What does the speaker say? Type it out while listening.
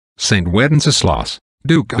Saint Wenceslaus,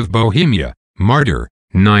 Duke of Bohemia, Martyr,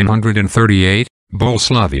 938,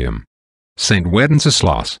 Boleslaviam. Saint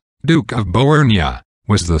Wenceslaus, Duke of Bohemia,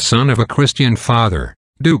 was the son of a Christian father,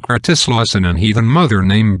 Duke Martyr, and a heathen mother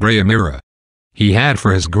named Breviary. He had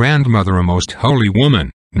for his grandmother a most holy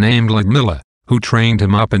woman, named Ludmilla, who trained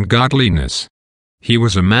him up in godliness. He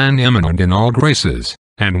was a man eminent in all graces,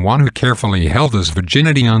 and one who carefully held his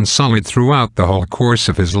virginity unsullied throughout the whole course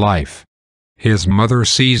of his life. His mother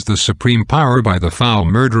seized the supreme power by the foul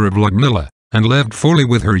murder of Ludmilla, and lived fully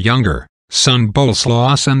with her younger son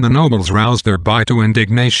Boleslaus, and the nobles roused thereby to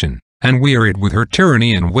indignation, and wearied with her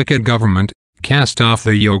tyranny and wicked government, cast off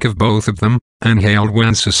the yoke of both of them, and hailed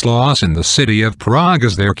Wenceslaus in the city of Prague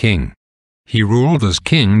as their king. He ruled his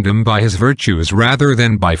kingdom by his virtues rather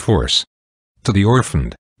than by force. To the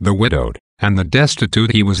orphaned, the widowed, and the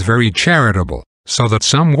destitute he was very charitable, so that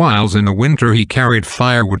some whiles in the winter he carried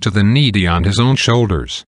firewood to the needy on his own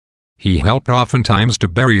shoulders. He helped oftentimes to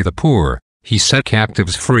bury the poor, he set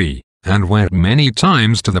captives free, and went many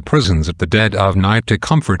times to the prisons at the dead of night to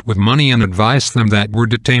comfort with money and advice them that were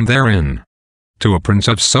detained therein. To a prince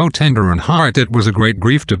of so tender an heart it was a great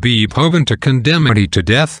grief to be poven to condemnity to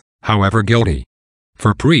death, however guilty.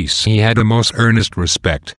 For priests he had a most earnest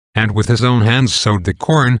respect, and with his own hands sowed the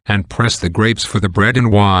corn and pressed the grapes for the bread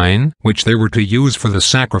and wine which they were to use for the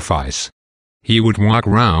sacrifice. He would walk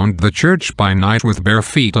round the church by night with bare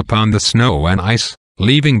feet upon the snow and ice,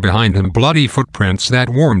 leaving behind him bloody footprints that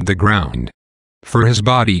warmed the ground. For his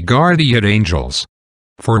bodyguard he had angels.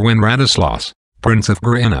 For when Radislas, Prince of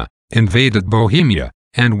Bohemia, invaded Bohemia,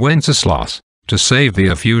 and Wenceslaus, to save the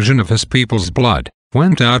effusion of his people's blood,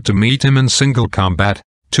 went out to meet him in single combat,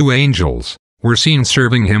 2 angels were seen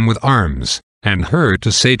serving him with arms, and heard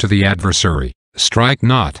to say to the adversary, "Strike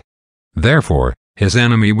not." Therefore, his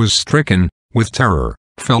enemy was stricken with terror,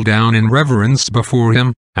 fell down in reverence before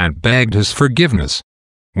him, and begged his forgiveness.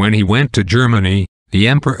 When he went to Germany, the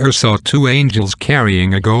emperor saw 2 angels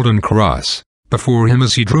carrying a golden cross before him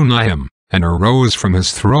as he drew nigh him, and arose from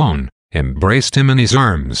his throne, embraced him in his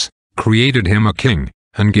arms, created him a king,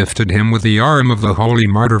 and gifted him with the arm of the holy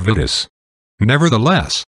martyr Vitus.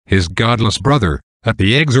 Nevertheless, his godless brother, at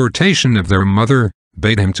the exhortation of their mother,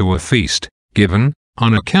 bade him to a feast, given,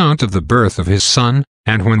 on account of the birth of his son,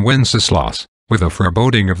 and when Wenceslaus, with a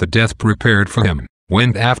foreboding of the death prepared for him,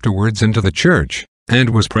 went afterwards into the church, and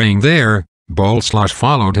was praying there, Boleslaus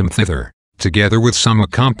followed him thither, together with some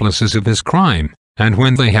accomplices of his crime, and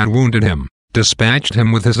when they had wounded him, dispatched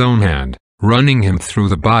him with his own hand, running him through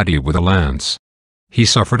the body with a lance. He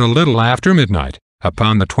suffered a little after midnight,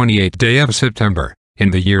 upon the 28th day of September,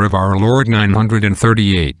 in the year of our Lord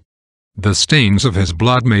 938. The stains of his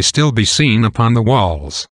blood may still be seen upon the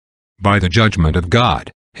walls. By the judgment of God,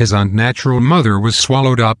 his unnatural mother was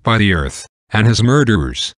swallowed up by the earth, and his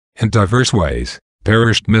murderers, in divers ways,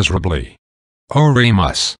 perished miserably.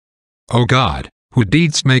 Oremus. O God, who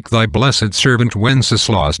didst make thy blessed servant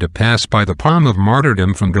Wenceslaus to pass by the palm of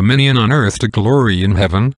martyrdom from dominion on earth to glory in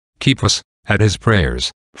heaven, keep us, at his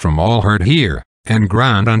prayers, from all hurt here, and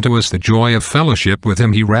grant unto us the joy of fellowship with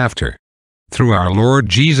him hereafter. Through our Lord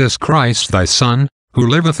Jesus Christ thy Son, who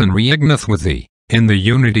liveth and reigneth with thee, in the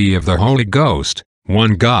unity of the Holy Ghost,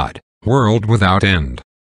 one God, world without end.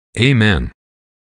 Amen.